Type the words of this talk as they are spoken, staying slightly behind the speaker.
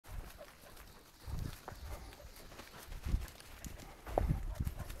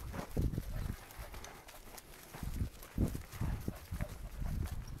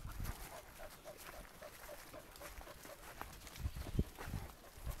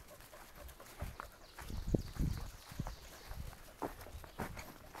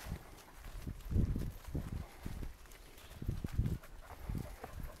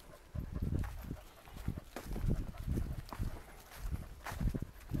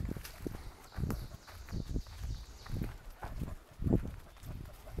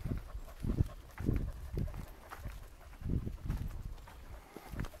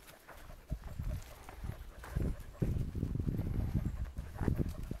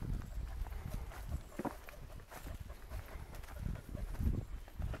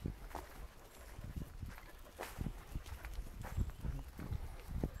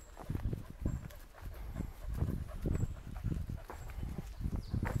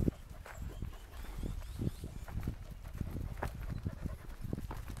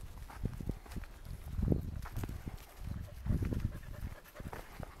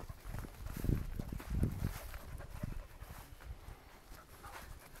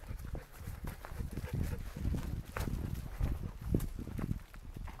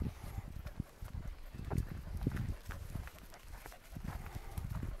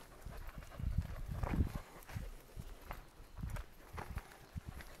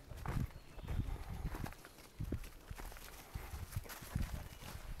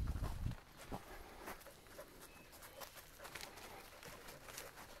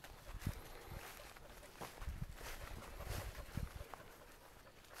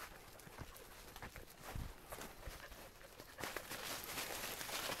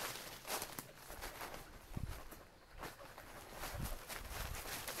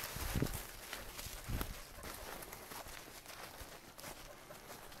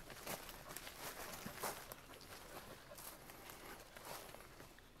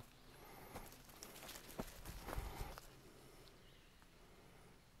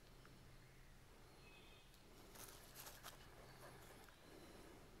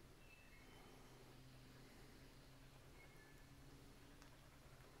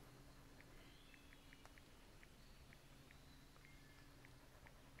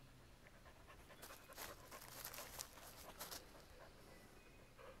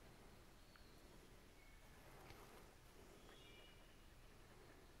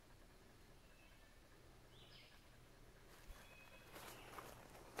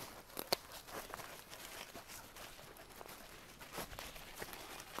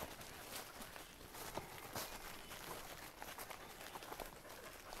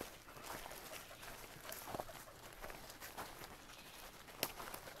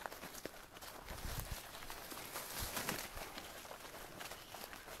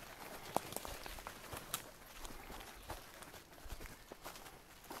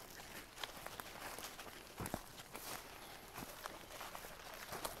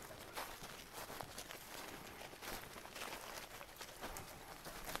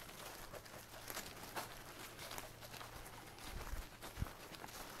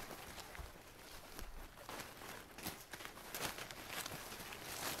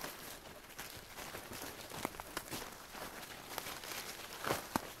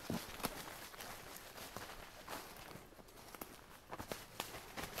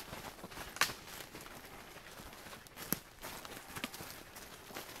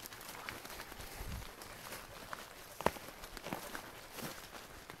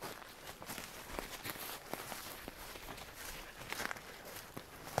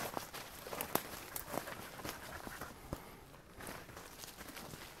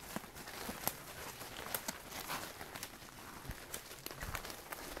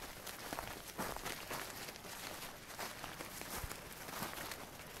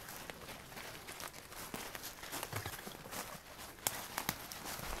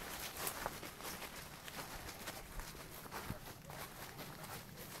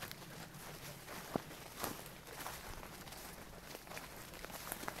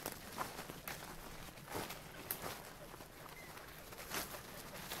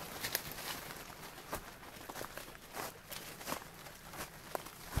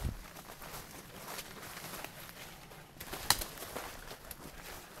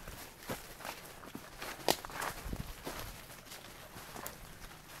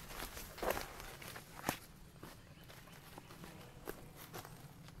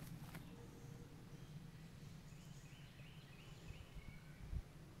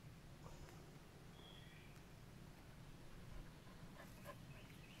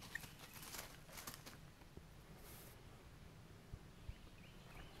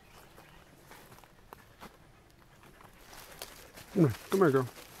Come here, girl.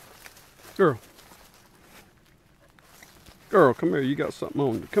 Girl. Girl, come here. You got something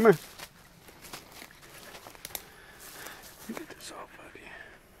on you. Come here. Get this off of you.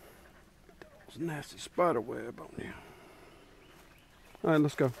 There's a nasty spider web on you. All right,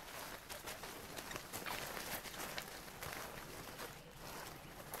 let's go.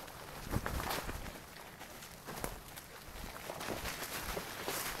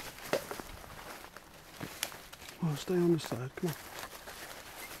 Oh, stay on this side. Come on.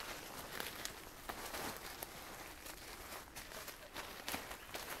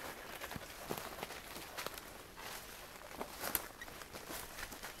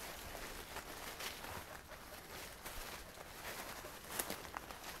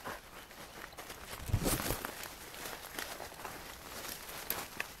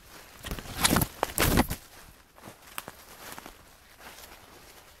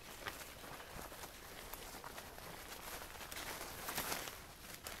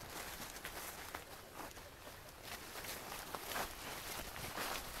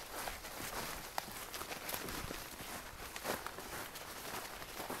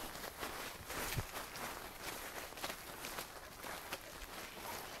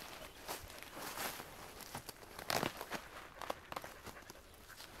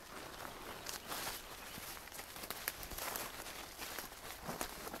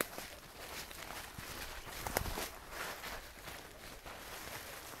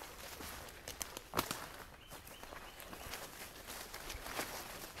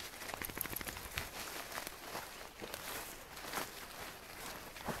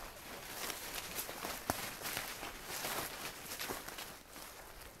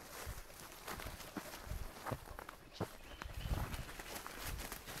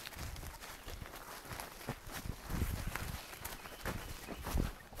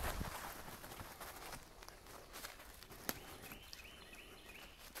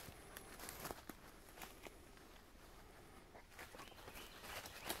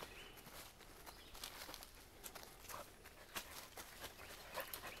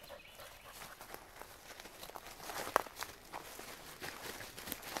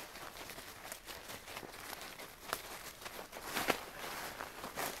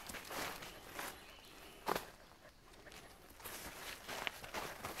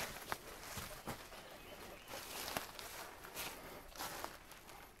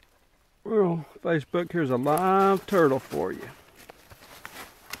 Well, Facebook, here's a live turtle for you.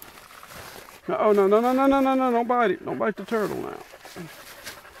 Oh, no, no, no, no, no, no, no, don't bite it. Don't bite the turtle now.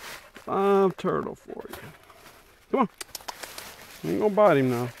 Live turtle for you. Come on. You ain't gonna bite him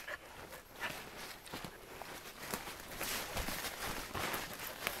now.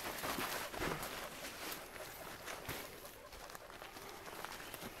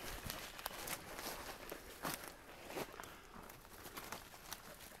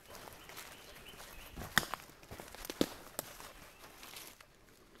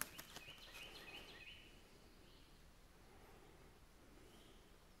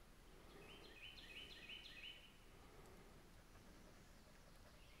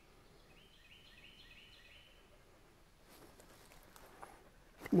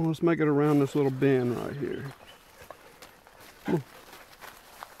 Come on, let's make it around this little bend right here. Come on.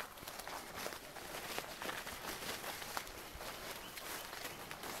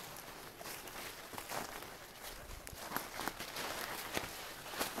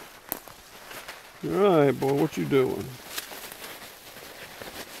 All right, boy, what you doing?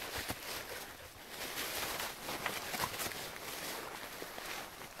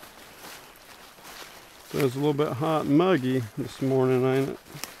 It's a little bit hot and muggy this morning, ain't it?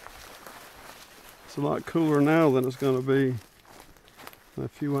 It's a lot cooler now than it's going to be in a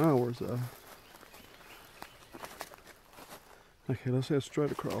few hours, though. Okay, let's head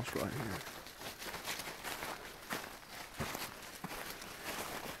straight across right here.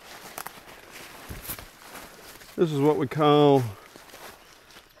 This is what we call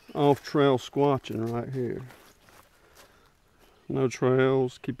off-trail squatching right here. No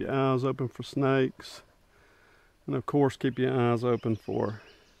trails, keep your eyes open for snakes. And of course, keep your eyes open for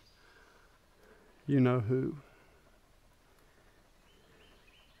you know who.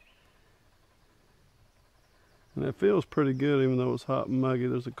 And it feels pretty good even though it's hot and muggy.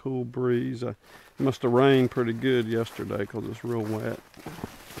 There's a cool breeze. It must have rained pretty good yesterday because it's real wet.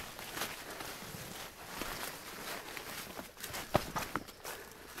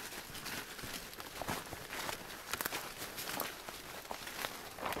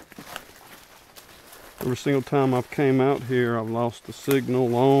 Every single time I've came out here, I've lost the signal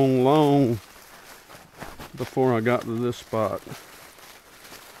long before I got to this spot.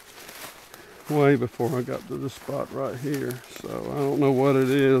 way before I got to this spot right here. So I don't know what it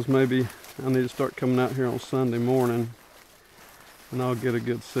is. Maybe I need to start coming out here on Sunday morning and I'll get a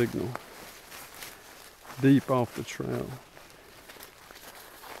good signal deep off the trail.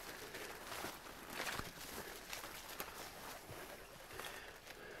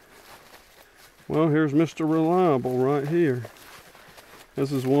 Well, here's Mr. Reliable right here.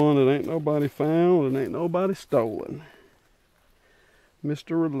 This is one that ain't nobody found and ain't nobody stolen.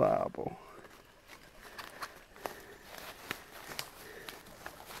 Mr. Reliable.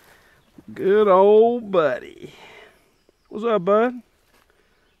 Good old buddy. What's up, bud?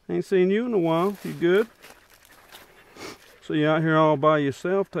 Ain't seen you in a while. You good? So you out here all by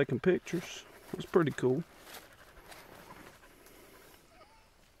yourself taking pictures. That's pretty cool.